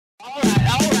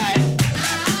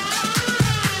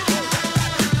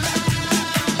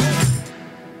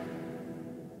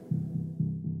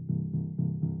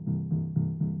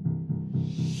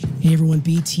Hey everyone,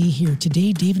 BT here.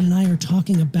 Today, David and I are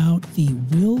talking about the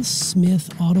Will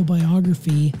Smith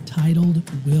autobiography titled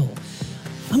Will.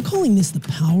 I'm calling this The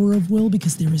Power of Will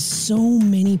because there is so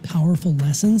many powerful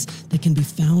lessons that can be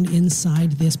found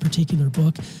inside this particular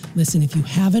book. Listen, if you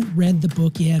haven't read the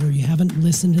book yet or you haven't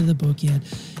listened to the book yet,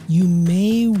 you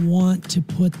may want to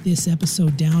put this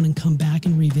episode down and come back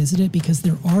and revisit it because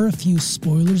there are a few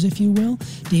spoilers, if you will.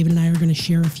 David and I are going to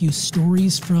share a few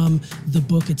stories from the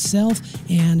book itself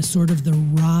and sort of the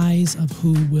rise of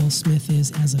who Will Smith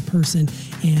is as a person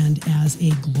and as a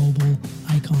global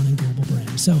icon and global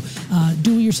brand. So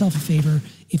do yourself a favor.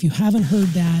 If you haven't heard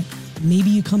that, maybe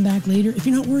you come back later. If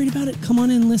you're not worried about it, come on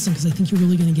in and listen because I think you're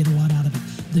really going to get a lot out of it.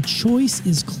 The choice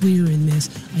is clear in this.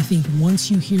 I think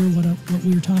once you hear what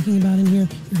we were talking about in here,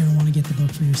 you're going to want to get the book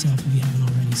for yourself if you haven't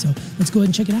already. So let's go ahead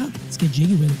and check it out. Let's get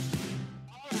jiggy with it.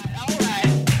 All right.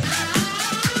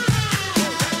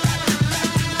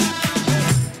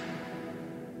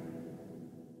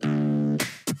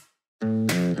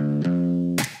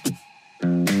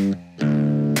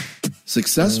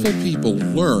 Successful people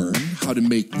learn how to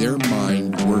make their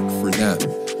mind work for them.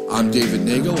 I'm David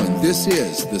Nagel, and this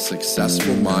is the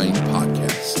Successful Mind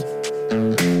Podcast.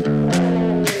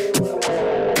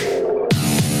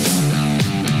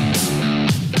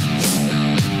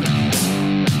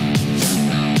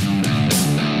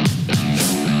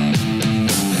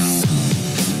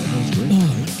 Oh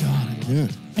my God. Yeah.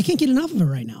 I can't get enough of it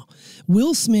right now.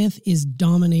 Will Smith is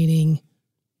dominating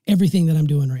everything that I'm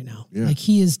doing right now. Yeah. Like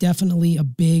he is definitely a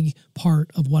big part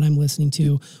of what I'm listening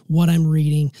to, what I'm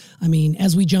reading. I mean,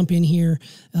 as we jump in here,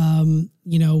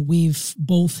 we've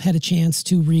both had a chance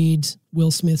to read Will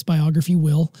Smith's biography,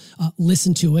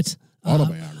 listen to it.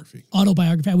 Autobiography.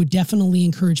 I would definitely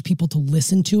encourage people to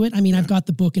listen to it. I mean, I've got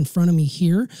the book in front of me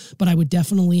here, but I would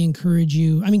definitely encourage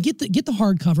you. I mean, get the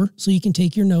hardcover so you can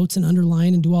take your notes and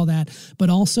underline and do all that, but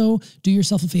also do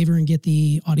yourself a favor and get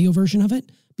the audio version of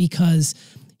it because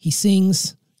he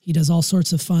sings, he does all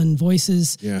sorts of fun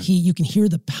voices. Yeah. You can hear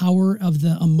the power of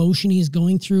the emotion he's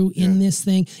going through in this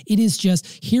thing. It is just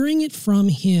hearing it from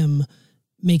him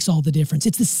makes all the difference.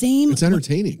 It's the same. It's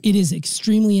entertaining. It is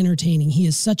extremely entertaining. He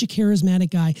is such a charismatic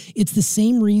guy. It's the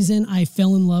same reason I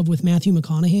fell in love with Matthew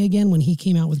McConaughey again when he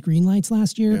came out with Green Lights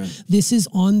last year. Yeah. This is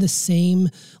on the same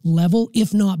level,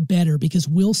 if not better, because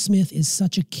Will Smith is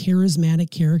such a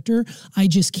charismatic character. I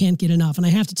just can't get enough. And I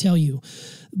have to tell you,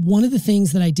 one of the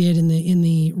things that I did in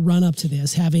the run up to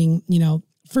this, having,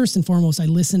 first and foremost, I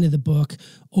listened to the book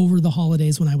over the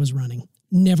holidays when I was running.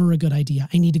 Never a good idea.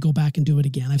 I need to go back and do it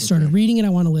again. I've started reading it. I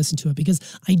want to listen to it because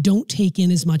I don't take in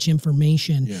as much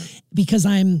information because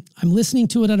I'm listening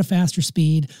to it at a faster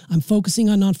speed. I'm focusing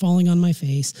on not falling on my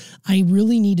face. I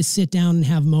really need to sit down and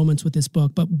have moments with this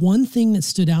book. But one thing that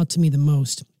stood out to me the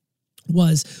most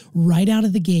was right out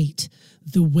of the gate,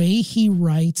 the way he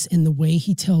writes and the way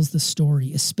he tells the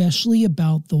story, especially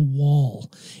about the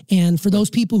wall. And for those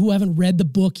people who haven't read the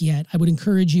book yet, I would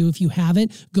encourage you, if you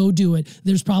haven't, go do it.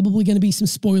 There's probably going to be some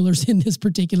spoilers in this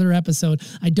particular episode.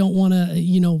 I don't want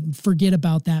to, forget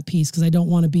about that piece because I don't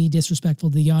want to be disrespectful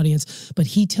to the audience. But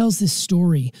he tells this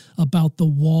story about the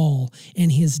wall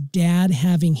and his dad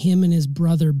having him and his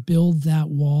brother build that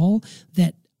wall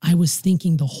that I was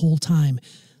thinking the whole time,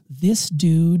 this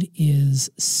dude is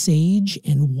sage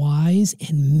and wise,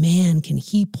 and man, can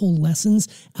he pull lessons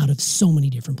out of so many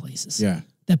different places. Yeah.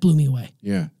 That blew me away.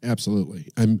 Yeah, absolutely.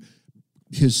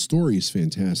 His story is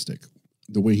fantastic.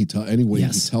 The way he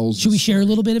tells. Should we share a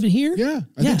little bit of it here? Yeah,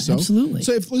 I think so. Absolutely.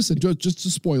 So listen, just a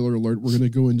spoiler alert, we're going to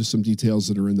go into some details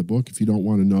that are in the book. If you don't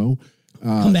want to know,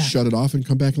 come back. Shut it off and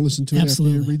come back and listen to it after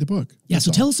you read the book. Yeah, That's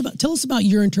so all. tell us about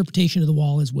your interpretation of the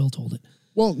wall as Will told it.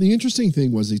 Well, the interesting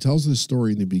thing was he tells this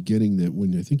story in the beginning that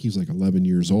when I think he's like 11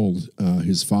 years old,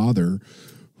 his father,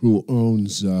 who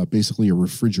owns basically a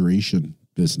refrigeration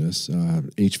business,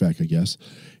 HVAC, I guess,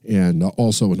 and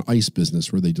also an ice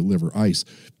business where they deliver ice.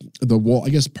 The wall, I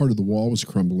guess part of the wall was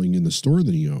crumbling in the store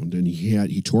that he owned, and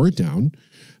he tore it down.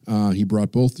 He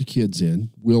brought both the kids in.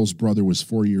 Will's brother was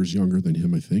 4 years younger than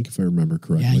him, I think, if I remember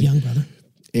correctly. Yeah, young brother.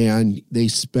 And they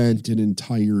spent an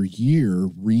entire year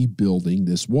rebuilding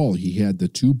this wall. He had the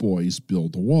two boys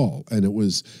build the wall, and there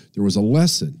was a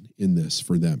lesson in this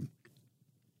for them.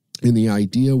 And the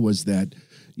idea was that,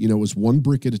 it was one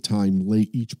brick at a time, lay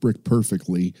each brick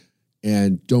perfectly,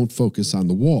 and don't focus on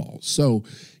the wall. So,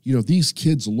 these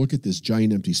kids look at this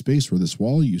giant empty space where this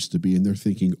wall used to be, and they're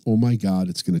thinking, oh my God,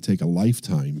 it's going to take a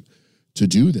lifetime to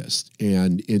do this.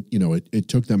 And it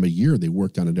took them a year. They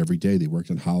worked on it every day. They worked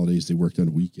on holidays. They worked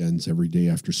on weekends every day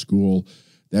after school,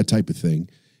 that type of thing.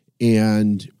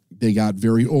 And they got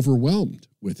very overwhelmed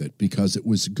with it because it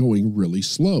was going really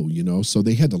slow, so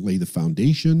they had to lay the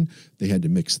foundation, they had to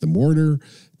mix the mortar,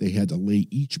 they had to lay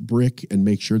each brick and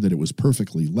make sure that it was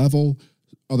perfectly level.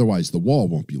 Otherwise the wall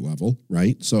won't be level,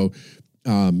 right? So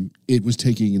it was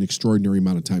taking an extraordinary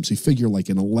amount of time. So you figure like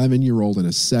an 11-year-old and a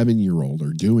 7-year-old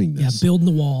are doing this. Yeah,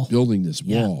 building this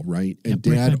wall, right? And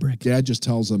brick by brick. Dad just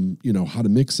tells them, how to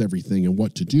mix everything and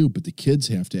what to do, but the kids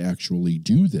have to actually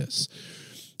do this.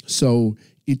 So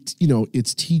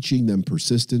it's teaching them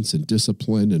persistence and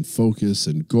discipline and focus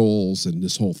and goals and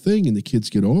this whole thing. And the kids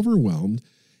get overwhelmed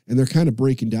and they're kind of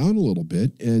breaking down a little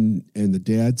bit. And the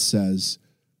dad says,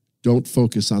 don't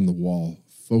focus on the wall.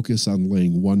 Focus on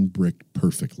laying one brick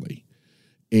perfectly.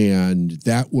 And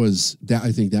I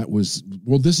think that was,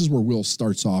 this is where Will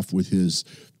starts off with his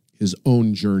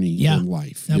own journey in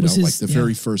life. That was like the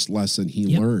very first lesson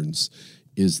he learns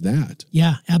is that.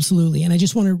 Yeah, absolutely. And I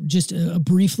just want to just a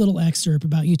brief little excerpt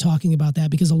about you talking about that,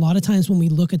 because a lot of times when we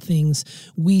look at things,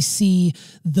 we see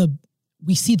the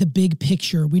big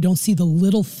picture. We don't see the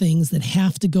little things that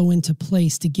have to go into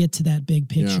place to get to that big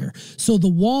picture. Yeah. So the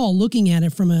wall, looking at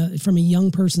it from a young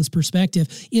person's perspective,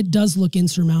 it does look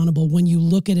insurmountable when you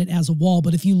look at it as a wall.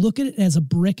 But if you look at it as a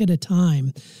brick at a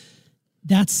time,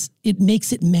 it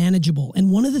makes it manageable.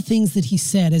 And one of the things that he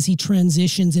said as he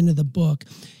transitions into the book,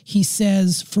 he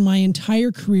says, for my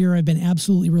entire career, I've been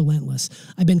absolutely relentless.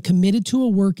 I've been committed to a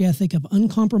work ethic of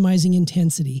uncompromising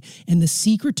intensity. And the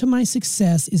secret to my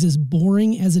success is as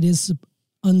boring as it is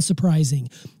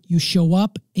unsurprising. You show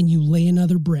up and you lay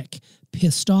another brick.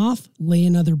 Pissed off, lay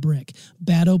another brick.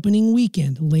 Bad opening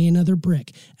weekend, lay another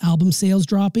brick. Album sales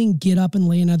dropping, get up and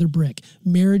lay another brick.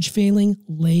 Marriage failing,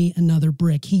 lay another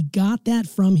brick. He got that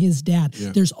from his dad.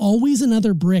 Yeah. There's always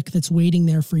another brick that's waiting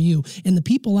there for you. And the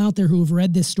people out there who have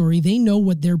read this story, they know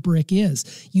what their brick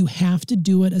is. You have to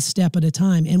do it a step at a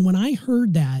time. And when I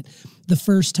heard that the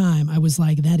first time, I was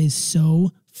like, that is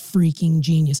so freaking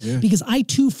genius, because I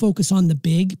too focus on the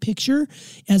big picture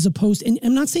as opposed, and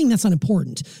I'm not saying that's not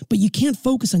important, but you can't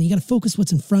focus on, you got to focus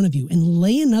what's in front of you and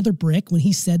lay another brick. When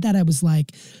he said that, I was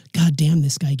like, God damn,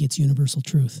 this guy gets universal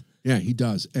truth. Yeah, he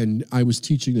does. And I was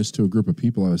teaching this to a group of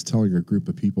people. I was telling a group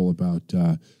of people about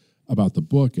the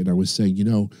book, and I was saying,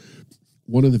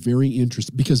 one of the very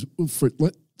interesting, because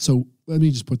let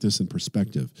me just put this in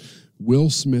perspective.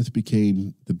 Will Smith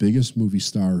became the biggest movie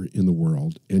star in the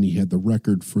world, and he had the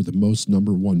record for the most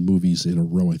 #1 movies in a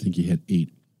row. I think he had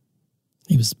 8.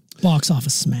 He was box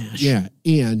office smash. Yeah,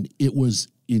 and it was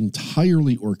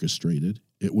entirely orchestrated.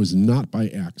 It was not by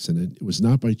accident. It was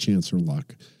not by chance or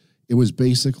luck. It was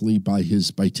basically by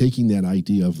taking that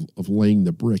idea of laying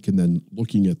the brick and then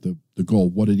looking at the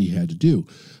goal. What did he had to do?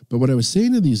 But what I was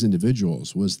saying to these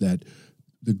individuals was that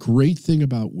the great thing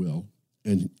about Will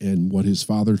and what his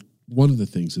father, one of the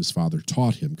things his father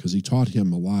taught him, because he taught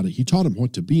him he taught him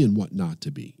what to be and what not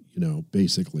to be,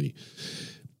 basically.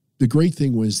 The great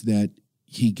thing was that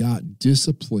he got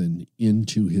discipline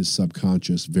into his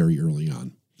subconscious very early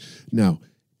on. Now,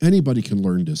 anybody can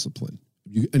learn discipline.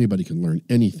 Anybody can learn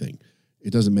anything.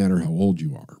 It doesn't matter how old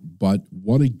you are. But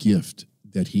what a gift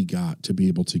that he got to be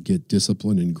able to get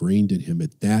discipline ingrained in him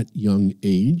at that young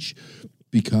age,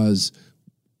 because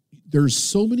there's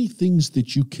so many things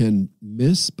that you can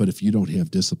miss, but if you don't have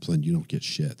discipline, you don't get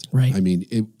shit. Right. I mean,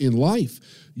 in life,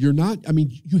 you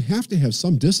have to have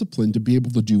some discipline to be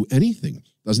able to do anything.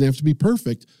 Doesn't have to be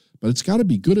perfect, but it's got to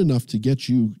be good enough to get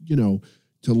you,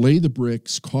 to lay the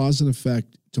bricks, cause and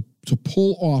effect, to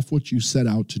pull off what you set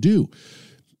out to do.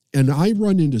 And I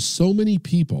run into so many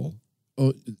people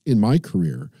in my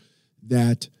career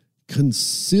that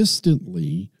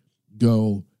consistently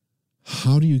go,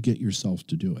 how do you get yourself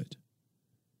to do it?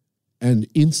 And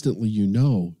instantly,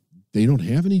 they don't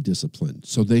have any discipline.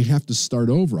 So they have to start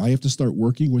over. I have to start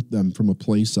working with them from a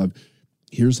place of,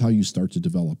 here's how you start to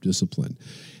develop discipline.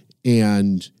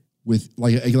 And with,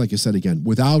 like I said, again,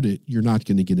 without it, you're not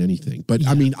going to get anything. But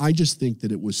I mean, I just think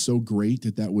that it was so great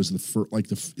that was the first,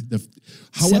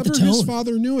 however his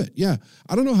father knew it. Yeah.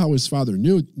 I don't know how his father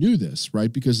knew this,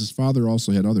 right? Because his father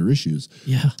also had other issues.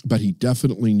 Yeah. But he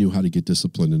definitely knew how to get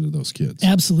discipline into those kids.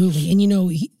 Absolutely. And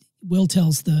Will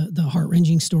tells the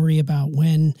heart-wrenching story about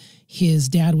when his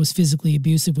dad was physically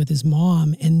abusive with his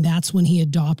mom, and that's when he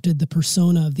adopted the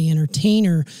persona of the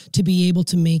entertainer to be able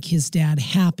to make his dad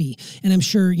happy. And I'm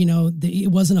sure,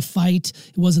 it wasn't a fight,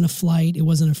 it wasn't a flight, it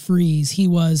wasn't a freeze. He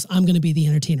was, I'm going to be the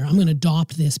entertainer. I'm going to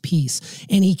adopt this piece.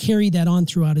 And he carried that on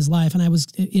throughout his life. And I was,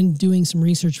 in doing some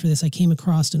research for this, I came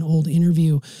across an old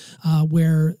interview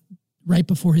where right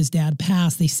before his dad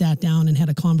passed, they sat down and had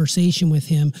a conversation with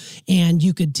him. And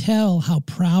you could tell how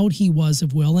proud he was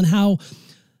of Will and how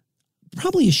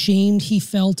probably ashamed he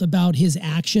felt about his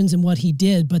actions and what he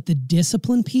did, but the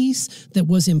discipline piece that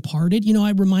was imparted, you know,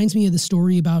 it reminds me of the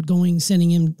story about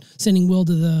sending Will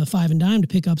to the Five and Dime to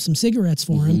pick up some cigarettes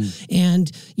for him. And,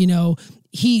 you know,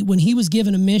 when he was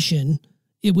given a mission,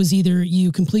 it was either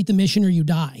you complete the mission or you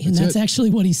die. And that's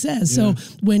actually what he says. Yeah.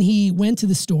 So when he went to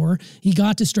the store, he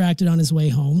got distracted on his way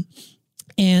home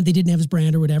and they didn't have his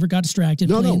brand or whatever, got distracted.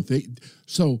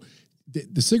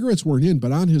 The cigarettes weren't in,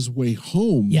 but on his way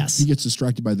home, yes, he gets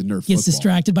distracted by the Nerf football. Gets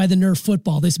distracted by the Nerf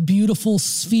football, this beautiful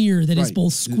sphere that is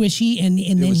both squishy and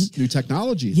then was new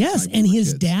technology. Yes, and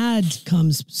his dad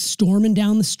comes storming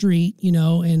down the street, you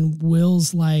know, and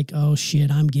Will's like, "Oh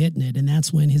shit, I'm getting it." And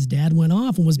that's when his dad went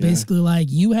off and was basically like,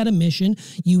 "You had a mission.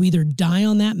 You either die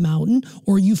on that mountain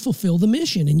or you fulfill the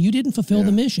mission." And you didn't fulfill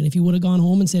the mission. If you would have gone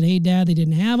home and said, "Hey, Dad, they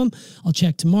didn't have him. I'll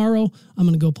check tomorrow. I'm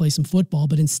going to go play some football."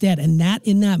 But instead, in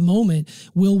that moment,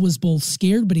 Will was both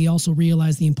scared, but he also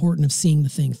realized the importance of seeing the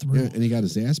thing through. Yeah, and he got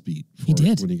his ass beat. He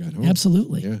did when he got home.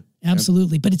 Absolutely, yeah,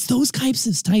 absolutely. But it's those types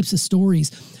of stories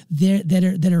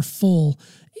that are full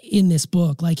in this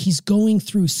book. Like he's going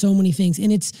through so many things,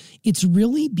 and it's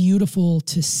really beautiful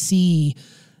to see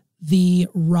the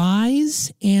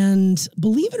rise and,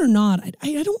 believe it or not,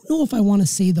 I don't know if I want to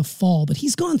say the fall, but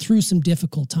he's gone through some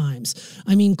difficult times.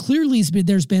 I mean, clearly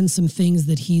there's been some things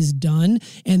that he's done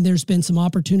and there's been some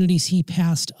opportunities he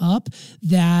passed up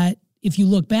that if you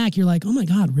look back, you're like, oh my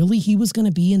God, really? He was going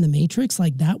to be in The Matrix?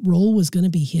 Like that role was going to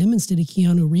be him instead of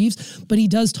Keanu Reeves? But he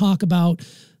does talk about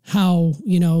how,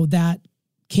 you know, that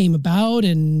came about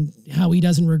and how he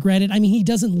doesn't regret it. I mean, he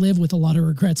doesn't live with a lot of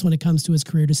regrets when it comes to his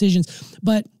career decisions,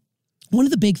 but one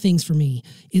of the big things for me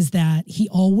is that he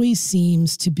always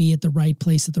seems to be at the right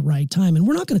place at the right time. And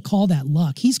we're not going to call that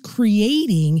luck. He's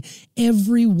creating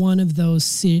every one of those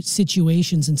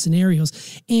situations and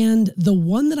scenarios. And the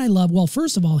one that I love, well,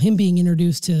 first of all, him being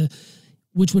introduced to,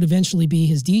 which would eventually be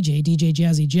his DJ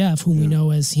Jazzy Jeff, whom we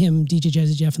know as him, DJ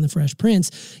Jazzy Jeff and the Fresh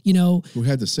Prince, you know. Who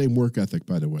had the same work ethic,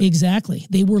 by the way. Exactly.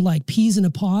 They were like peas in a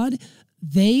pod.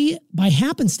 By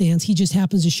happenstance, he just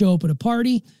happens to show up at a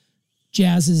party.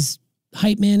 Jazz's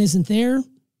hype man isn't there.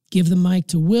 Give the mic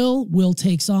to Will. Will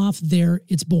takes off. There,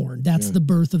 it's born. That's the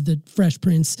birth of the Fresh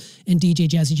Prince and DJ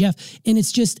Jazzy Jeff. And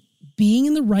it's just being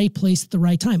in the right place at the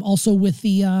right time. Also with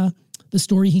the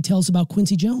story he tells about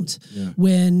Quincy Jones,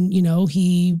 when, you know,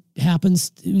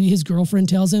 his girlfriend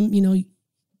tells him, you know,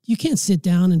 you can't sit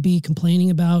down and be complaining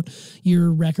about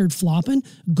your record flopping.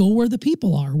 Go where the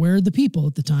people are. Where are the people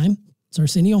at the time? It's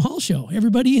Arsenio Hall show.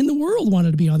 Everybody in the world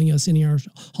wanted to be on the Arsenio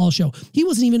Hall show. He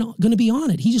wasn't even going to be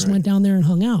on it. He just went down there and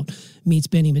hung out. Meets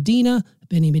Benny Medina.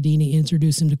 Benny Medina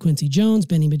introduced him to Quincy Jones.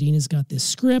 Benny Medina's got this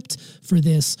script for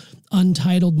this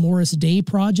untitled Morris Day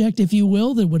project, if you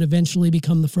will, that would eventually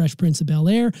become the Fresh Prince of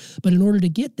Bel-Air. But in order to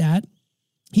get that,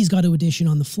 he's got to audition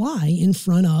on the fly in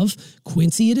front of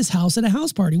Quincy at his house at a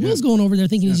house party. Will's going over there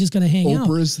thinking he's just going to hang out.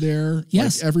 Oprah's there.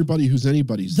 Yes. Like everybody who's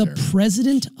anybody's there. The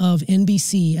president of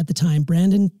NBC at the time,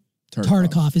 Brandon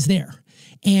Tartikoff, is there.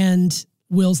 And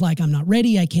Will's like, I'm not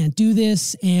ready. I can't do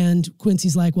this. And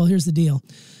Quincy's like, well, here's the deal.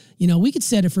 You know, we could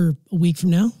set it for a week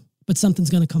from now, but something's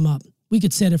going to come up. We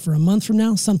could set it for a month from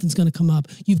now. Something's going to come up.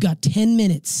 You've got 10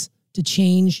 minutes to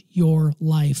change your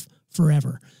life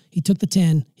forever. He took the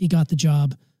 10, he got the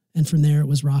job, and from there it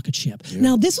was rocket ship. Yeah.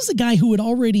 Now, this was a guy who he'd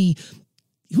already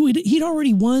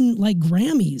won like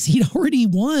Grammys. He'd already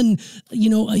won, you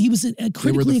know, he was a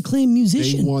critically acclaimed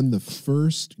musician. They won the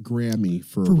first Grammy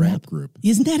for a rap group.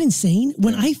 Isn't that insane?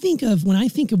 When I think of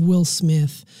Will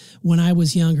Smith when I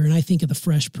was younger, and I think of the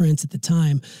Fresh Prince at the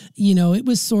time, you know, it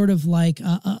was sort of like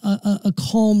a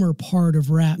calmer part of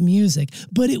rap music,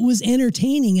 but it was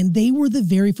entertaining, and they were the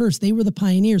very first. They were the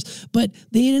pioneers, but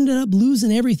they ended up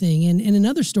losing everything. And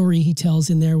another story he tells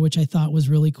in there, which I thought was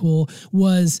really cool,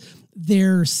 was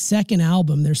their second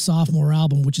album, their sophomore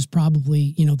album, which is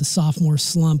probably, you know, the sophomore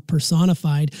slump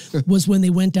personified, was when they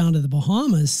went down to the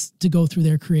Bahamas to go through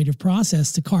their creative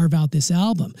process to carve out this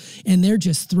album. And they're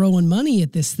just throwing money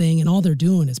at this thing, and all they're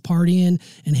doing is partying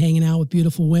and hanging out with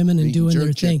beautiful women and doing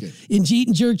their thing. And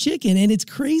eating jerk chicken. And it's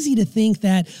crazy to think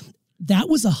that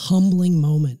was a humbling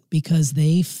moment, because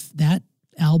that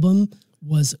album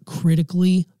was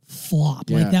critically flop.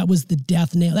 Yeah. Like that was the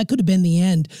death nail. That could have been the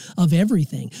end of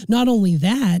everything. Not only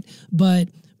that, but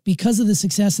because of the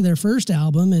success of their first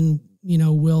album, and, you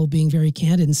know, Will being very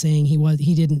candid and saying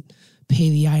he didn't pay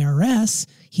the IRS,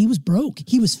 he was broke.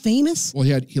 He was famous. Well,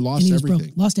 he lost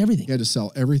everything. Lost everything. He had to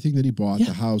sell everything that he bought,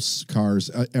 the house, cars,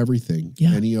 everything.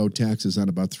 Yeah. And he owed taxes on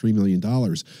about $3 million.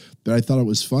 But I thought it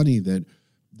was funny that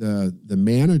the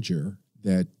manager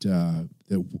that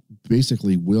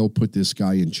basically Will put this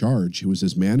guy in charge, who was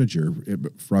his manager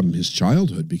from his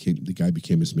childhood. The guy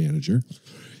became his manager,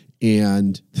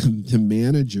 and the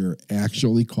manager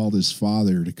actually called his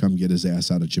father to come get his ass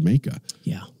out of Jamaica.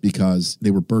 Yeah, because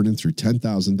they were burning through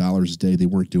 $10,000 a day. They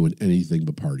weren't doing anything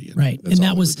but partying. Right, That's and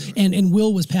all that was and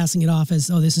Will was passing it off as,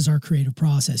 oh, this is our creative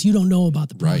process. You don't know about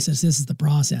the process. Right. This is the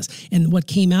process. And what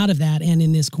came out of that, and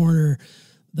in this corner,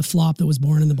 the flop that was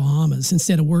born in the Bahamas.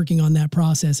 Instead of working on that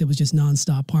process, it was just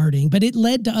nonstop partying. But it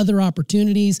led to other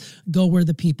opportunities. Go where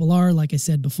the people are, like I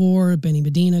said before. Benny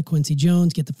Medina, Quincy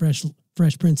Jones, get the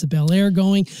Fresh Prince of Bel-Air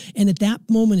going. And at that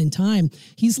moment in time,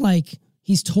 he's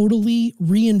totally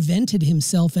reinvented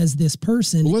himself as this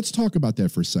person. Well, let's talk about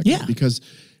that for a second. Yeah. Because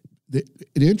an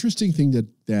interesting thing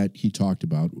that he talked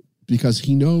about, because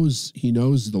he knows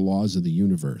the laws of the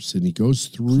universe and he goes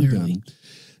through Clearly. them.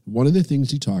 One of the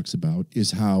things he talks about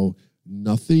is how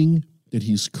nothing that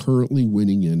he's currently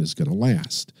winning in is going to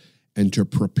last. And to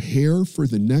prepare for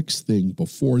the next thing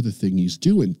before the thing he's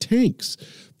doing tanks.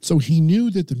 So he knew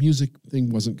that the music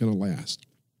thing wasn't going to last.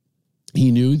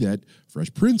 He knew that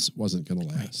Fresh Prince wasn't going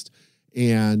to last. Right.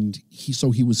 And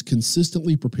he was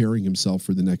consistently preparing himself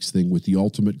for the next thing, with the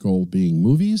ultimate goal being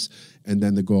movies, and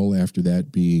then the goal after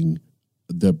that being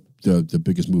the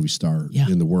biggest movie star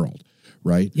in the world.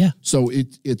 Right. Yeah. So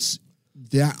it's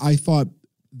that I thought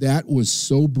that was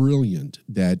so brilliant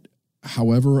that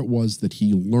however it was that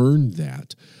he learned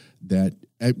that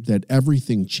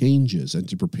everything changes, and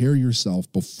to prepare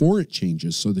yourself before it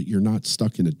changes so that you're not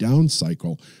stuck in a down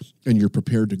cycle and you're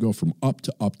prepared to go from up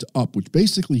to up to up, which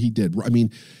basically he did. I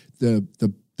mean, the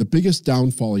biggest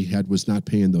downfall he had was not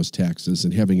paying those taxes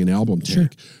and having an album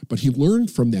tank, but he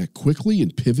learned from that quickly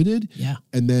and pivoted. Yeah.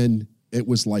 And then it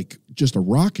was like just a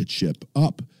rocket ship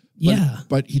up.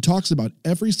 But he talks about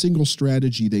every single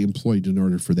strategy they employed in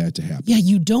order for that to happen. Yeah,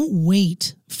 you don't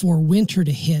wait for winter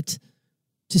to hit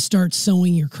to start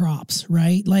sowing your crops,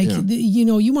 right? Like,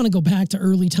 you want to go back to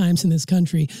early times in this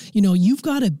country. You've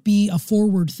got to be a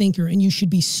forward thinker, and you should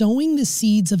be sowing the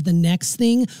seeds of the next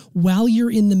thing while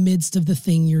you're in the midst of the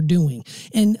thing you're doing.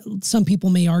 And some people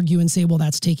may argue and say, well,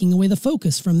 that's taking away the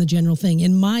focus from the general thing.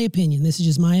 In my opinion, this is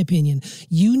just my opinion,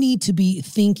 you need to be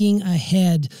thinking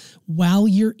ahead while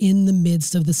you're in the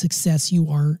midst of the success you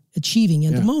are achieving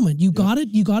at the moment. You got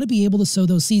to be able to sow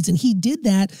those seeds. And he did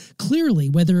that clearly,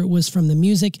 whether it was from the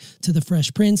music to the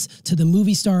Fresh Prince to the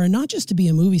movie star, and not just to be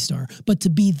a movie star, but to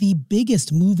be the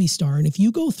biggest movie star. And if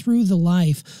you go through the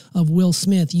life of Will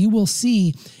Smith, you will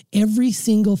see every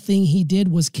single thing he did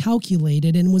was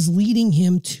calculated and was leading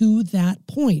him to that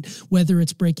point, whether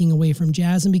it's breaking away from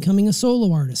jazz and becoming a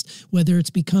solo artist, whether it's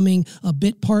becoming a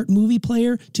bit part movie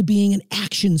player to being an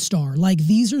action star. Like,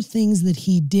 these are things that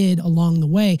he did along the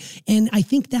way. And I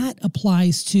think that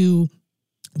applies to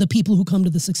the people who come to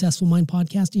the Successful Mind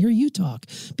podcast to hear you talk,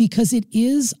 because it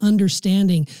is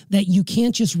understanding that you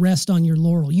can't just rest on your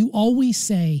laurel. You always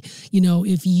say,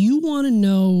 if you want to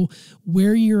know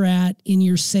where you're at in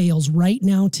your sales right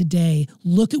now today,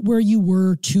 look at where you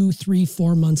were 2, 3,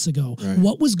 4 months ago. Right.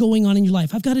 What was going on in your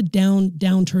life? I've got a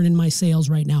downturn in my sales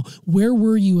right now. Where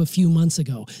were you a few months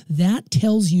ago? That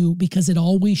tells you, because it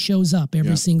always shows up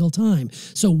every single time.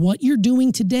 So what you're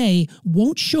doing today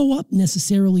won't show up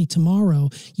necessarily tomorrow.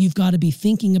 You've got to be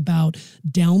thinking about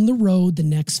down the road, the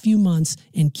next few months,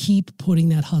 and keep putting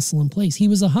that hustle in place. He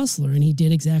was a hustler, and he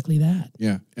did exactly that.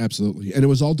 Yeah, absolutely. And it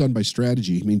was all done by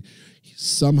strategy. I mean,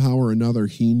 somehow or another,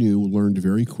 he learned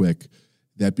very quick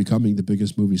that becoming the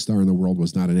biggest movie star in the world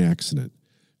was not an accident.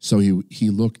 So he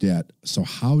looked at, so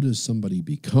how does somebody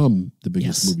become the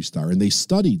biggest movie star? And they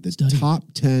studied the top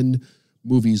 10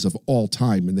 movies of all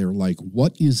time. And they were like,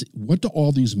 what do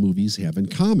all these movies have in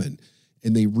common?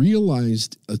 And they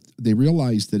realized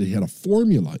that it had a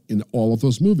formula in all of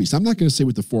those movies. I'm not going to say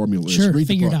what the formula is. Sure, read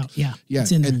figure the it book. out. Yeah, yeah.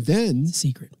 It's in there. And then it's a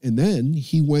secret. And then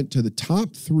he went to the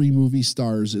top 3 movie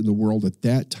stars in the world at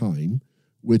that time,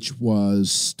 which was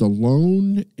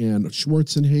Stallone and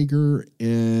Schwarzenegger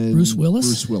and Bruce Willis.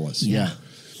 Bruce Willis,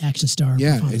 action star.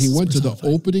 Yeah, and he went to the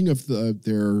opening of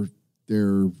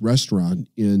their restaurant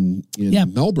in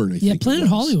Melbourne. I think. Yeah, Planet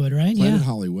Hollywood, right? Planet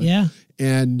Hollywood. Yeah,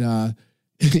 and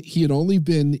he had only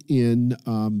been in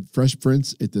Fresh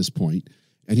Prince at this point,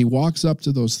 and he walks up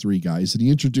to those 3 guys and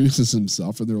he introduces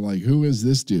himself, and they're like, "Who is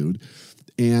this dude?"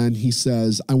 And he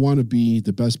says, "I want to be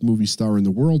the best movie star in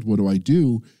the world. What do I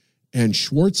do?" And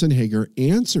Schwarzenegger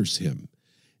answers him.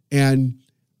 And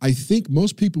I think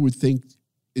most people would think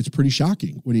it's pretty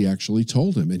shocking what he actually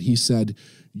told him. And he said,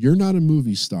 "You're not a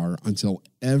movie star until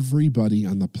everybody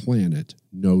on the planet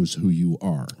knows who you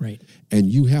are. Right.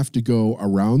 And you have to go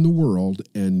around the world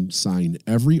and sign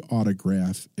every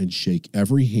autograph and shake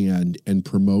every hand and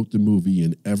promote the movie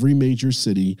in every major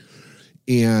city."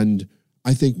 And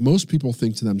I think most people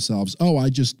think to themselves, "Oh, I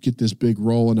just get this big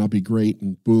role and I'll be great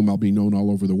and boom, I'll be known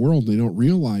all over the world." They don't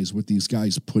realize what these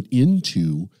guys put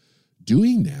into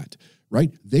doing that,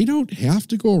 right? They don't have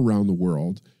to go around the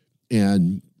world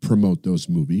and promote those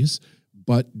movies,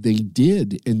 but they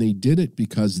did, and they did it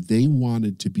because they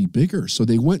wanted to be bigger. So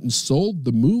they went and sold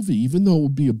the movie, even though it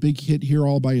would be a big hit here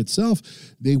all by itself.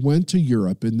 They went to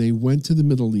Europe, and they went to the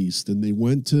Middle East, and they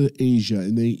went to Asia,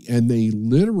 and they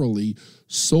literally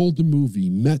sold the movie,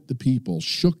 met the people,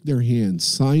 shook their hands,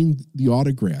 signed the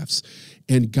autographs,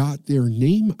 and got their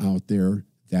name out there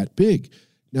that big.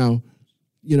 Now,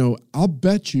 you know, I'll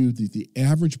bet you that the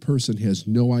average person has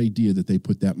no idea that they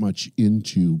put that much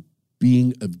into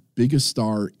being as big a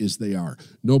star as they are.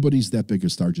 Nobody's that big a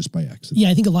star just by accident.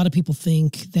 Yeah, I think a lot of people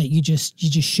think that you just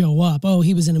show up. Oh,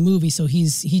 he was in a movie, so he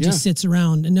just sits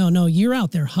around. No, you're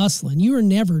out there hustling. You are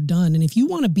never done. And if you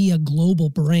want to be a global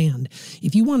brand,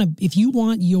 if you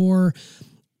want your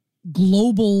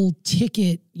global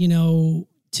ticket, you know,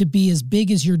 to be as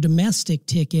big as your domestic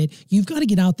ticket, you've got to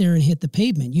get out there and hit the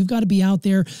pavement. You've got to be out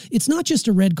there. It's not just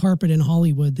a red carpet in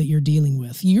Hollywood that you're dealing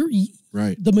with.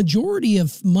 Right. The majority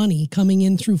of money coming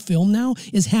in through film now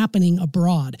is happening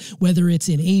abroad, whether it's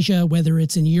in Asia, whether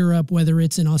it's in Europe, whether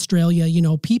it's in Australia. You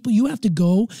know, people, you have to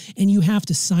go and you have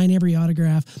to sign every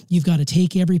autograph. You've got to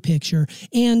take every picture.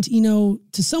 And, you know,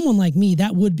 to someone like me,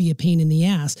 that would be a pain in the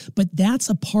ass, but that's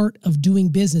a part of doing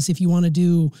business. If you want to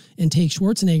do, and take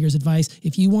Schwarzenegger's advice,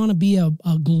 if you want to be a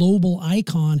global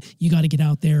icon, you got to get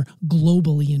out there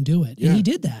globally and do it. Yeah. And he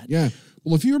did that. Yeah.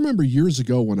 Well, if you remember years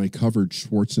ago when I covered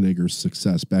Schwarzenegger's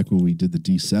success back when we did the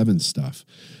D7 stuff,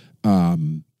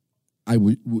 one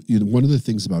of the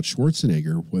things about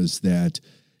Schwarzenegger was that,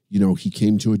 you know, he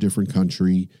came to a different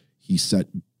country. He set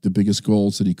the biggest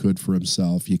goals that he could for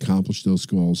himself. He accomplished those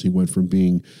goals. He went from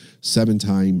being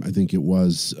 7-time, I think it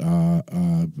was,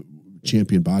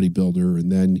 champion bodybuilder,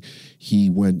 and then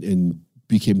he went and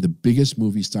became the biggest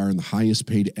movie star and the highest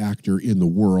paid actor in the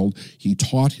world. He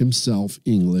taught himself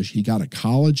English. He got a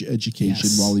college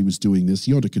education while he was doing this.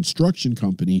 He owned a construction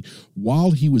company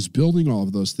while he was building all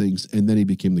of those things, and then he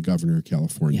became the governor of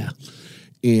California.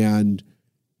 Yeah. And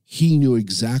he knew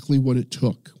exactly what it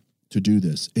took to do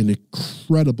this, an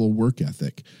incredible work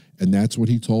ethic. And that's what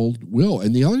he told Will.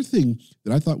 And the other thing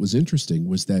that I thought was interesting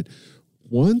was that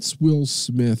once Will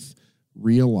Smith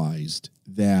realized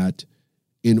that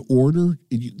in order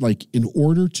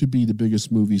to be the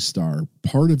biggest movie star,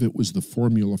 part of it was the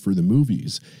formula for the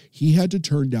movies. He had to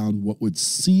turn down what would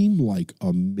seem like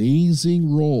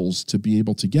amazing roles to be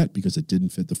able to get because it didn't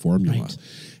fit the formula. Right.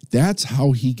 That's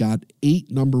how he got 8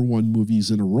 #1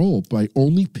 movies in a row, by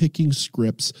only picking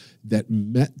scripts that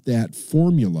met that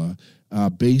formula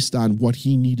based on what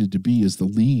he needed to be as the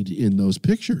lead in those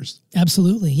pictures.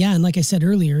 Absolutely. Yeah. And like I said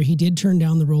earlier, he did turn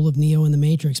down the role of Neo in The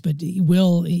Matrix, but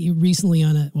Will recently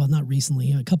not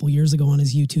recently, a couple years ago on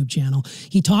his YouTube channel,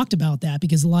 he talked about that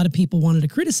because a lot of people wanted to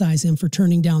criticize him for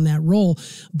turning down that role,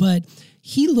 but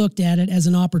he looked at it as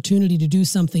an opportunity to do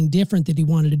something different that he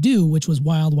wanted to do, which was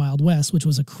Wild Wild West, which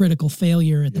was a critical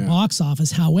failure at the box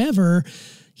office. However,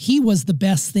 he was the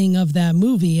best thing of that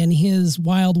movie, and his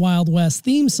Wild Wild West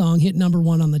theme song hit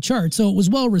 #1 on the chart. So it was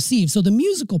well received. So the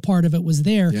musical part of it was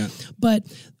there. Yeah. But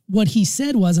what he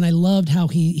said was, and I loved how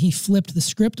he flipped the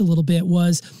script a little bit,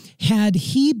 was had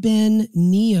he been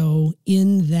Neo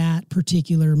in that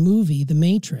particular movie, The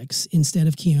Matrix, instead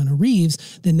of Keanu Reeves,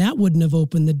 then that wouldn't have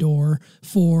opened the door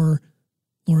for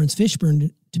Lawrence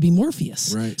Fishburne to be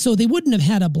Morpheus. Right. So they wouldn't have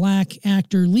had a black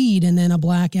actor lead and then a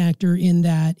black actor in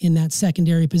that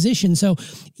secondary position. So,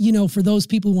 you know, for those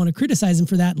people who want to criticize him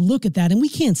for that, look at that. And we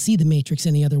can't see The Matrix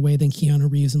any other way than Keanu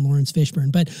Reeves and Lawrence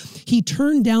Fishburne. But he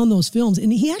turned down those films,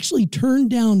 and he actually turned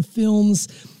down films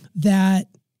that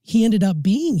he ended up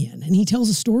being in. And he tells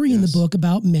a story in the book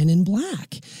about Men in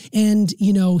Black. And,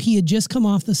 you know, he had just come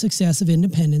off the success of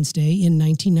Independence Day in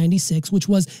 1996, which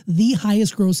was the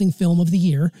highest grossing film of the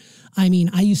year. I mean,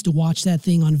 I used to watch that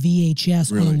thing on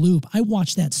VHS on a loop. I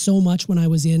watched that so much when I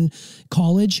was in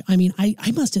college. I mean,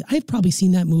 I've probably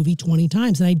seen that movie 20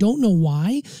 times, and I don't know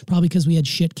why. Probably because we had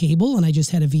shit cable and I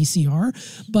just had a VCR.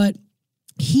 But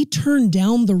he turned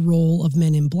down the role of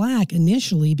Men in Black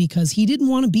initially because he didn't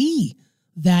want to be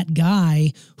that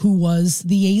guy who was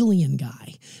the alien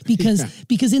guy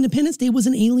because Independence Day was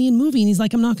an alien movie, and he's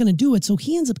like, I'm not going to do it. So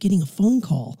he ends up getting a phone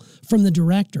call from the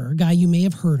director, a guy you may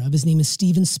have heard of. His name is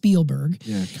Steven Spielberg.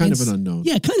 Yeah, kind of an unknown.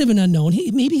 Yeah, kind of an unknown.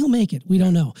 Maybe he'll make it. We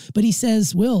don't know. But he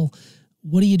says, Will,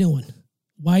 what are you doing?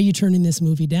 Why are you turning this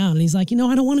movie down? And he's like, I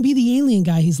don't want to be the alien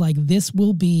guy. He's like, this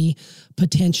will be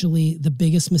potentially the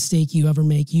biggest mistake you ever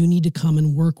make. You need to come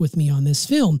and work with me on this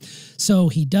film. So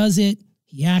he does it.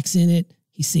 He acts in it.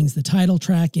 He sings the title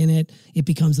track in it. It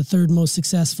becomes the third most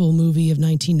successful movie of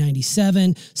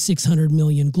 1997, 600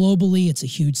 million globally. It's a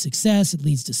huge success. It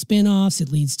leads to spin-offs. It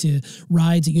leads to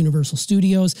rides at Universal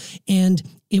Studios. And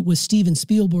it was Steven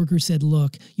Spielberg who said,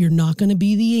 look, you're not going to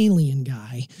be the alien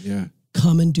guy. Yeah.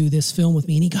 Come and do this film with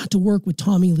me. And he got to work with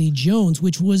Tommy Lee Jones,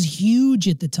 which was huge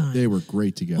at the time. They were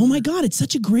great together. Oh my God, it's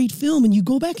such a great film. And you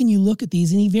go back and you look at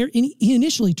these, and he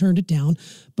initially turned it down,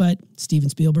 but Steven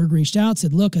Spielberg reached out,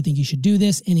 said, look, I think you should do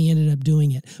this. And he ended up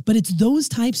doing it. But it's those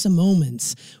types of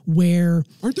moments where...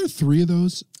 Aren't there 3 of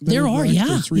those? There are, yeah.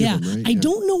 There's 3 of them, right? I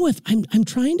don't know if... I'm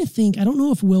trying to think. I don't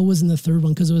know if Will was in the third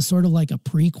one because it was sort of like a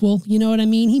prequel. You know what I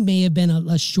mean? He may have been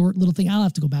a short little thing. I'll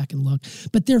have to go back and look.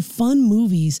 But they're fun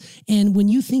movies. And when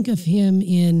you think of him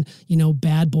in,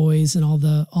 Bad Boys and all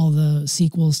the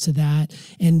sequels to that,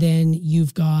 and then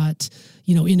you've got...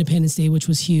 Independence Day, which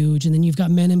was huge. And then you've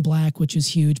got Men in Black, which is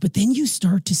huge. But then you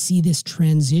start to see this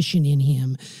transition in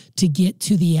him to get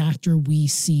to the actor we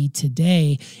see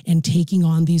today and taking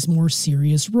on these more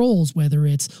serious roles, whether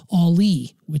it's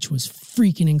Ali, which was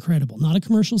freaking incredible. Not a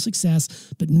commercial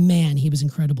success, but man, he was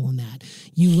incredible in that.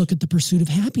 You look at The Pursuit of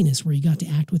Happiness, where he got to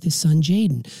act with his son,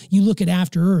 Jaden. You look at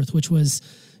After Earth, which was,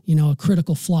 a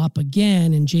critical flop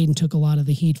again, and Jaden took a lot of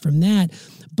the heat from that.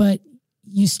 But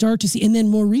you start to see, and then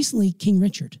more recently, King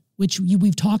Richard, which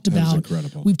we've talked about.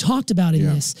 Incredible. We've talked about in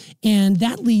this, and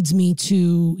that leads me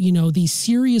to these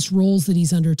serious roles that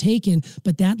he's undertaken.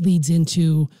 But that leads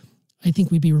into, I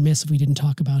think we'd be remiss if we didn't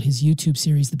talk about his YouTube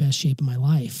series, The Best Shape of My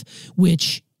Life,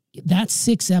 which that's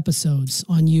 6 episodes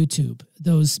on YouTube.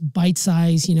 Those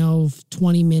bite-sized,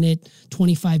 20-minute,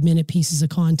 25-minute pieces of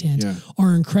content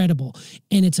are incredible.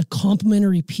 And it's a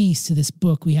complementary piece to this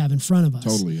book we have in front of us.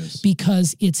 Totally is.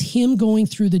 Because it's him going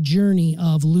through the journey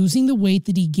of losing the weight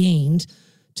that he gained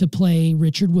to play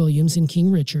Richard Williams in King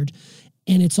Richard.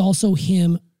 And it's also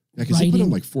him because he put on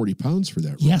like 40 pounds for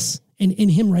that role. Yes. And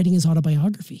him writing his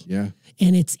autobiography. Yeah.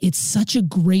 And it's such a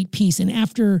great piece. And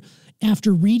after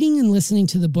reading and listening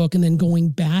to the book and then going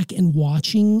back and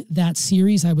watching that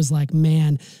series, I was like,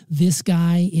 man, this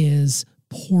guy is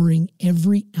pouring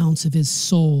every ounce of his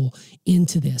soul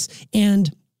into this.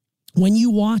 And when you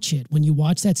watch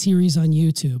that series on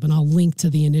YouTube, and I'll link to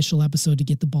the initial episode to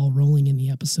get the ball rolling in the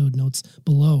episode notes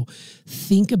below,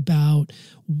 think about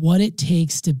what it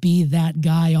takes to be that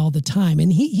guy all the time.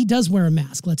 And he does wear a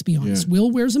mask, let's be honest. Yeah.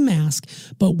 Will wears a mask,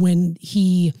 but when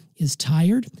he is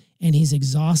tired and he's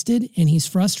exhausted and he's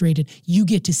frustrated, you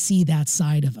get to see that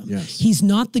side of him. Yes. He's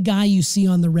not the guy you see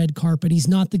on the red carpet. He's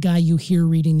not the guy you hear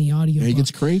reading the audio. He gets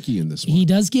cranky in this one. He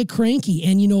does get cranky.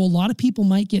 And, a lot of people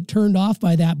might get turned off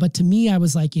by that. But to me, I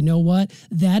was like, you know what?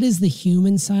 That is the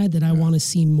human side that I want to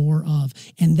see more of.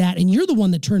 And you're the one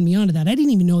that turned me on to that. I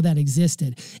didn't even know that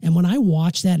existed. And when I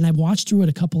watched that, and I've watched through it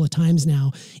a couple of times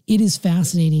now, it is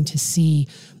fascinating to see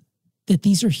that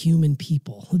these are human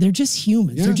people. They're just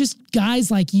humans. Yeah. They're just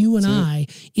guys like you and I.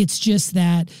 It's just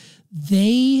that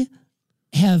they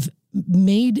have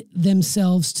made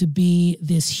themselves to be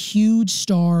this huge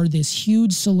star, this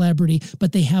huge celebrity,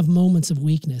 but they have moments of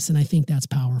weakness. And I think that's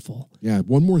powerful. Yeah.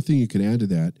 One more thing you can add to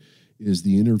that is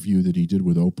the interview that he did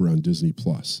with Oprah on Disney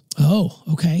Plus. Oh,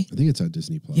 okay. I think it's on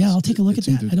Disney Plus. Yeah, I'll take a look at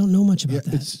that. I don't know much about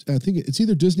that. I think it's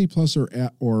either Disney Plus or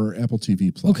Apple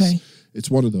TV Plus. Okay.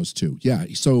 It's one of those two. Yeah.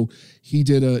 So he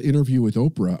did an interview with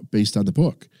Oprah based on the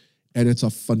book. And it's a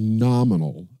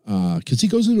phenomenal, because he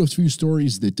goes into a few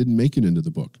stories that didn't make it into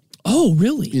the book. Oh,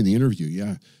 really? In the interview,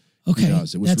 yeah. Okay,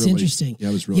 that's really interesting. Yeah,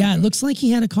 it was really good. It good. looks like he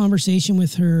had a conversation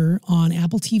with her on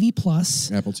Apple TV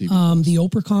Plus. Apple TV Plus. The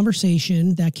Oprah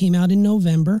Conversation that came out in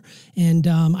November, and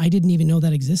I didn't even know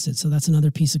that existed. So that's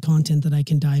another piece of content that I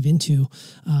can dive into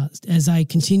as I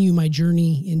continue my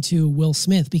journey into Will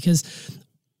Smith, because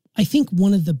I think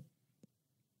one of the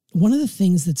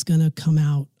things that's going to come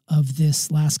out of this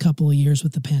last couple of years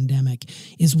with the pandemic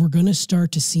is we're going to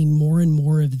start to see more and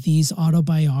more of these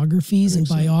autobiographies and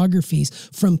biographies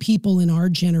from people in our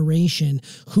generation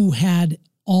who had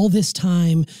all this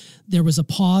time. There was a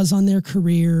pause on their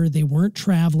career. They weren't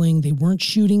traveling. They weren't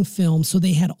shooting film. So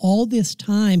they had all this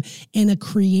time and a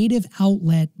creative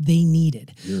outlet they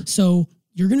needed. Yeah. So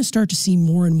you're going to start to see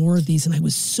more and more of these. And I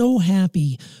was so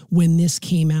happy when this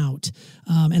came out.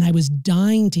 And I was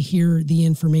dying to hear the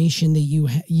information that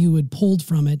you had pulled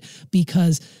from it,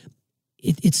 because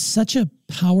it's such a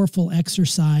powerful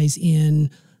exercise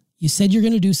in, you said you're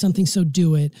going to do something, so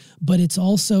do it. But it's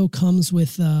also comes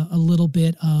with a little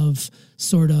bit of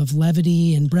sort of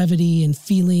levity and brevity and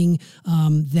feeling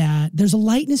that there's a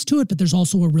lightness to it, but there's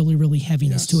also a really, really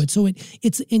heaviness to it. So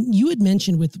it's, and you had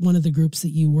mentioned with one of the groups that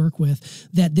you work with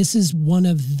that this is one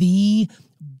of the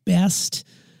best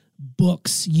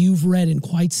books you've read in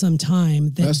quite some time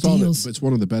that deals. It's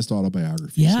one of the best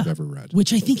autobiographies I've ever read,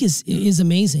 which I think is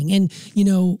amazing. And you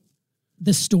know,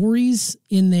 the stories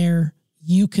in there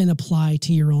you can apply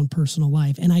to your own personal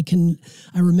life. And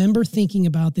I remember thinking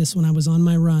about this when I was on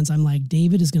my runs. I'm like,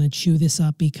 David is going to chew this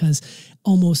up, because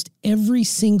almost every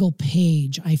single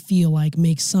page I feel like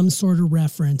makes some sort of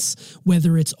reference,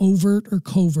 whether it's overt or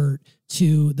covert,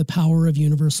 to the power of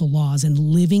universal laws and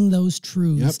living those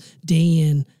truths day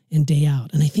in and day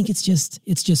out. And I think it's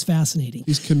just fascinating.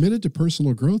 He's committed to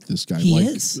personal growth, this guy. He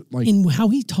is. In how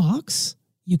he talks,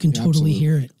 you can totally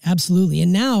hear it. Absolutely.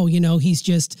 And now, you know, he's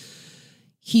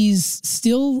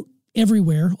still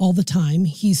everywhere all the time.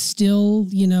 He's still,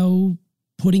 you know,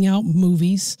 putting out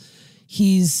movies.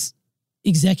 He's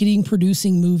executing,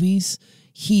 producing movies.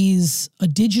 He's a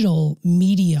digital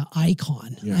media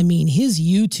icon. Yeah. I mean, his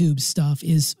YouTube stuff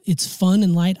it's fun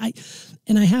and light.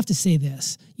 I have to say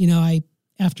this, you know,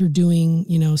 after doing,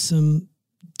 you know, some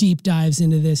deep dives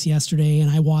into this yesterday, and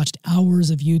I watched hours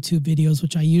of YouTube videos,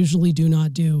 which I usually do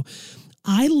not do.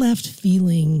 I left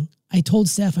feeling, I told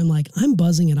Steph, I'm like, I'm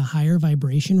buzzing at a higher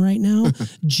vibration right now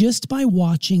just by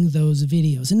watching those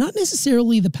videos, and not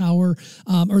necessarily the power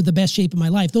or the best shape of my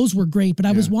life. Those were great, but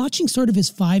I was watching sort of his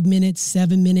 5 minute,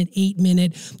 7 minute, 8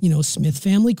 minute, you know, Smith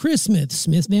Family Christmas,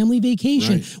 Smith Family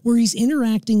Vacation, where he's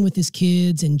interacting with his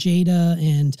kids and Jada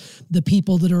and the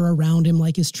people that are around him,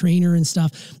 like his trainer and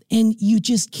stuff. And you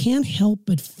just can't help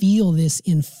but feel this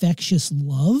infectious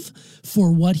love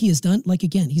for what he has done. Like,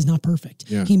 again, he's not perfect.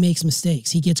 Yeah. He makes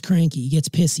mistakes. He gets cranky. He gets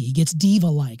pissy. He gets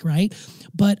diva-like, right?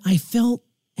 But I felt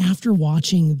after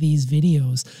watching these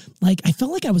videos, like I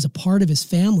felt like I was a part of his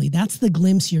family. That's the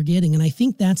glimpse you're getting. And I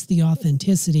think that's the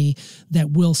authenticity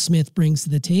that Will Smith brings to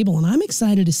the table. And I'm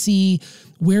excited to see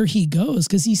where he goes,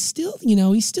 because he's still, you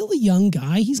know, he's still a young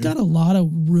guy. He's got a lot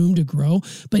of room to grow,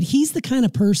 but he's the kind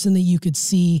of person that you could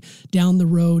see down the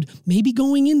road, maybe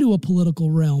going into a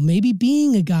political realm, maybe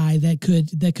being a guy that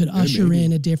could usher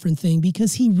in a different thing,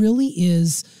 because he really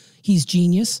is, he's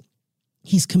genius.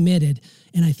 He's committed.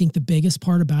 And I think the biggest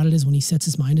part about it is when he sets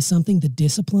his mind to something, the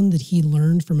discipline that he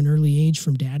learned from an early age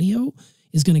from Daddy-O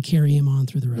is going to carry him on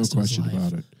through the rest of his life. No question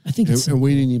about it. I think and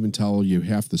we didn't even tell you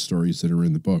half the stories that are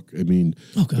in the book. I mean,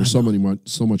 there's so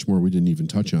much more we didn't even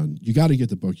touch on. You got to get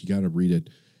the book. You got to read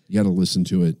it. You got to listen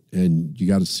to it. And you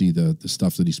got to see the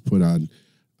stuff that he's put on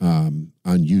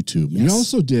YouTube. Yes. He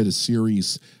also did a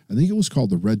series, I think it was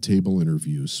called the Red Table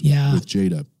Interviews with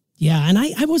Jada. Yeah, and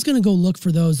I was going to go look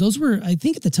for those. Those were, I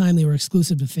think at the time, they were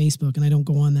exclusive to Facebook, and I don't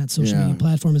go on that social media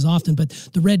platform as often, but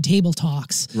the Red Table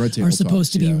Talks are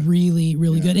supposed to be really,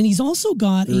 really good. And he's also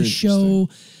got a show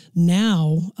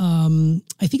now,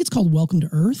 I think it's called Welcome to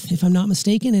Earth, if I'm not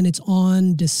mistaken, and it's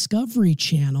on Discovery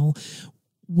Channel,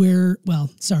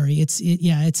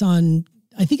 it's on,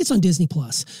 I think it's on Disney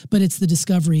Plus, but it's the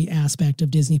Discovery aspect of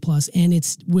Disney Plus, and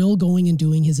it's Will going and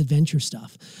doing his adventure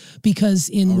stuff. Because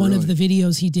in one of the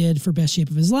videos he did for Best Shape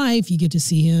of His Life, you get to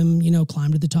see him, you know,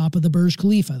 climb to the top of the Burj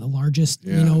Khalifa, the largest,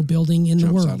 you know, building in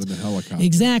the world. Out of the helicopter.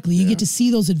 Exactly. You get to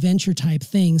see those adventure type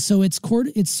things. So it's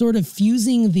sort of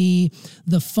fusing the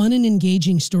fun and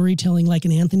engaging storytelling like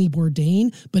an Anthony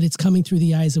Bourdain, but it's coming through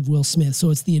the eyes of Will Smith. So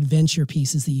it's the adventure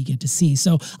pieces that you get to see.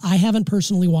 So I haven't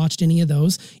personally watched any of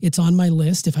those. It's on my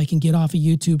list if I can get off of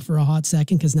YouTube for a hot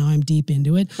second, because now I'm deep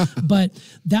into it. But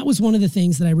that was one of the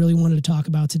things that I really wanted to talk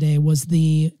about today, was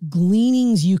the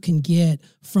gleanings you can get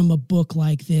from a book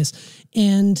like this.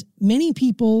 And many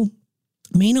people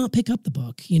may not pick up the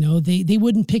book. You know, they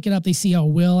wouldn't pick it up. They see, oh,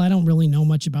 Will, I don't really know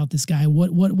much about this guy.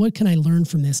 What can I learn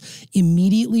from this?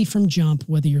 Immediately from jump,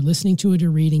 whether you're listening to it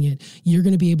or reading it, you're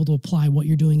going to be able to apply what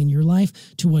you're doing in your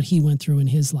life to what he went through in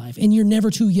his life. And you're never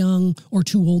too young or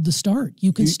too old to start.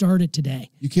 You can start it today.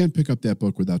 You can't pick up that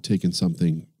book without taking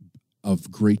something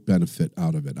of great benefit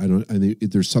out of it.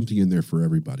 There's something in there for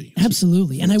everybody.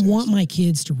 Absolutely. Fantastic. And I want my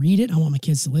kids to read it. I want my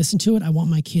kids to listen to it. I want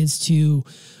my kids to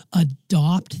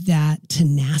adopt that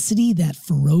tenacity, that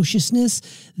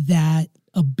ferociousness, that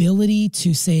ability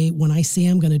to say, when I say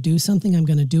I'm going to do something, I'm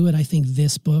going to do it. I think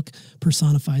this book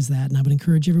personifies that. And I would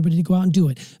encourage everybody to go out and do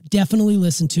it. Definitely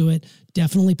listen to it.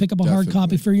 definitely pick up a hard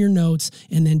copy for your notes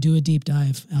and then do a deep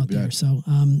dive out there. So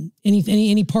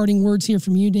any parting words here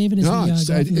from you, David? It's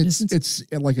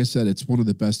like I said, it's one of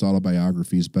the best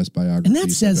autobiographies, best biographies and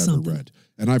that says I've ever something. read.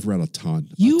 And I've read a ton.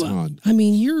 I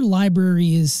mean, your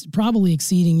library is probably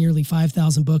exceeding nearly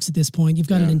 5,000 books at this point. You've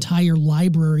got an entire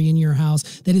library in your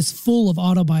house that is full of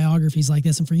autobiographies like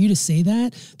this. And for you to say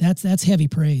that's heavy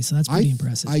praise. So that's pretty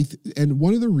impressive. And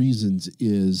one of the reasons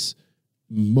is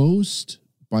most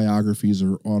biographies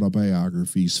or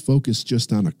autobiographies focus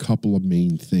just on a couple of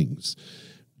main things.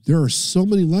 There are so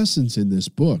many lessons in this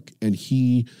book, and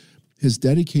he has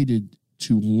dedicated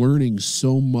to learning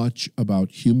so much about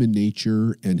human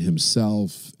nature and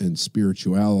himself and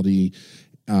spirituality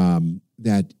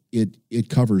that it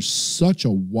covers such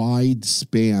a wide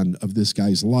span of this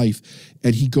guy's life.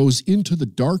 And he goes into the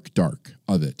dark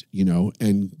of it,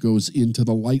 and goes into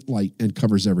the light and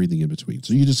covers everything in between.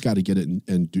 So you just got to get it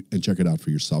and check it out for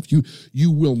yourself.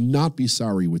 You will not be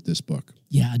sorry with this book.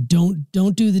 Yeah, don't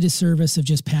do the disservice of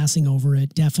just passing over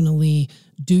it. Definitely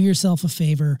do yourself a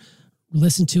favor.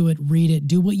 Listen to it, read it,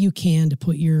 do what you can to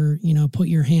put your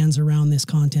hands around this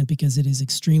content, because it is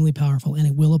extremely powerful and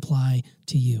it will apply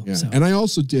to you. Yeah. So. And I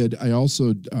also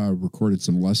recorded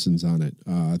some lessons on it.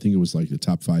 I think it was like the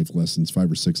top 5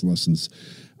 or 6 lessons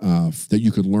that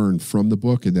you could learn from the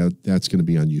book, and that's going to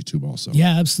be on YouTube also.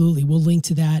 Yeah, absolutely. We'll link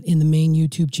to that in the main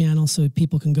YouTube channel so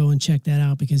people can go and check that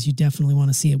out, because you definitely want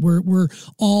to see it. We're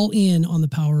all in on the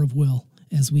power of will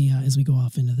as we go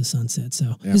off into the sunset.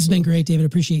 So This has been great, David. I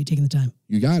appreciate you taking the time.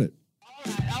 You got it.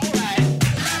 All right.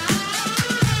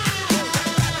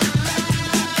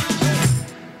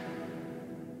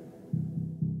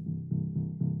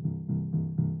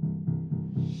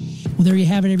 Well, there you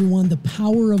have it, everyone. The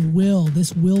Power of Will,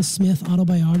 this Will Smith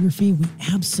autobiography. We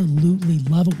absolutely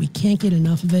love it. We can't get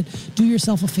enough of it. Do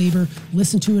yourself a favor,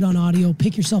 listen to it on audio,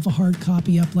 pick yourself a hard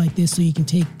copy up like this so you can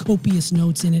take copious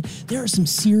notes in it. There are some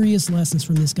serious lessons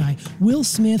from this guy. Will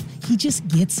Smith, he just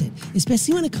gets it,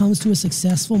 especially when it comes to a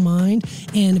successful mind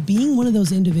and being one of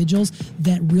those individuals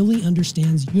that really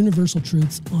understands universal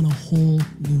truths on a whole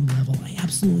new level. I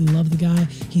absolutely love the guy.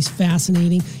 He's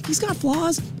fascinating. He's got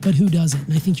flaws, but who doesn't?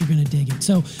 And I think you're going to dig it.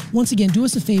 So once again, do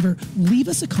us a favor, leave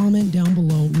us a comment down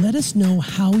below. Let us know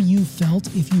how you felt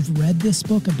if you've read this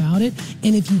book about it.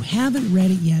 And if you haven't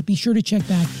read it yet, be sure to check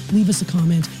back, leave us a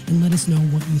comment, and let us know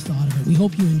what you thought of it. We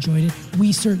hope you enjoyed it.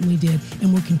 We certainly did.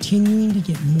 And we're continuing to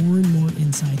get more and more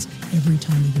insights every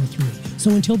time we go through it.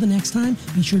 So until the next time,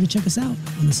 be sure to check us out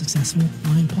on the Successful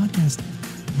Mind Podcast.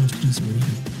 I'm Host Producer Regan.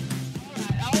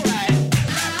 All right.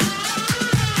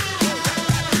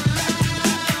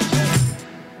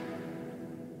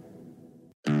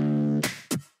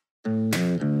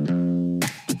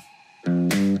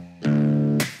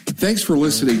 Thanks for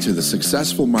listening to the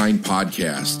Successful Mind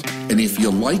Podcast. And if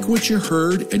you like what you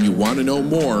heard and you want to know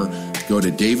more, go to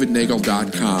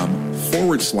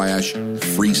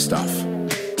davidnagel.com/free stuff.